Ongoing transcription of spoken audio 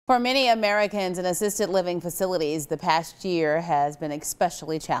For many Americans in assisted living facilities, the past year has been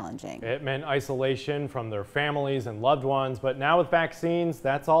especially challenging. It meant isolation from their families and loved ones, but now with vaccines,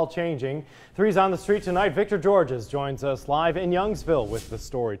 that's all changing. 3's on the street tonight. Victor Georges joins us live in Youngsville with the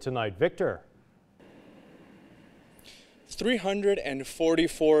story tonight. Victor.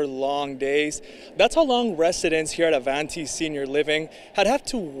 344 long days. That's how long residents here at Avanti Senior Living had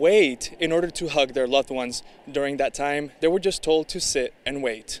to wait in order to hug their loved ones. During that time, they were just told to sit and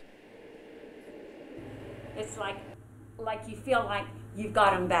wait. It's like you feel like you've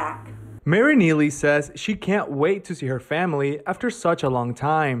got them back. Mary Neely says she can't wait to see her family after such a long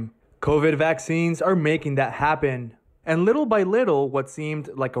time. COVID vaccines are making that happen. And little by little, what seemed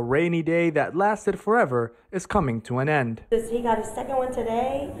like a rainy day that lasted forever is coming to an end. He got his second one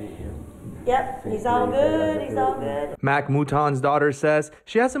today. Yep, he's all good, he's all good. Mac Mouton's daughter says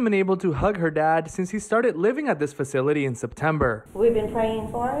she hasn't been able to hug her dad since he started living at this facility in September. We've been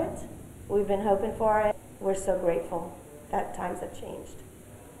praying for it. We've been hoping for it. We're so grateful that times have changed.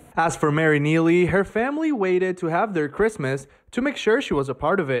 As for Mary Neely, her family waited to have their Christmas to make sure she was a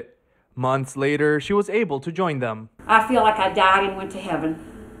part of it. Months later, she was able to join them. I feel like I died and went to heaven.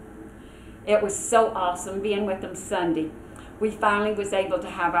 It was so awesome being with them Sunday. We finally was able to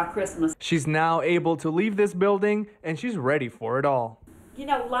have our Christmas. She's now able to leave this building and she's ready for it all. You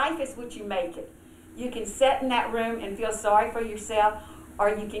know, life is what you make it. You can sit in that room and feel sorry for yourself, or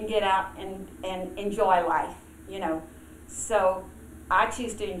you can get out and enjoy life, you know. So I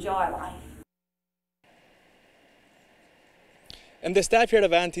choose to enjoy life. And the staff here at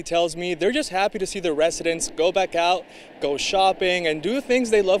Avanti tells me they're just happy to see the residents go back out, go shopping, and do things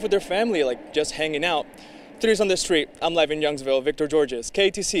they love with their family, like just hanging out. 3's on the street. I'm live in Youngsville. Victor Georges,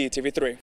 KATC TV3.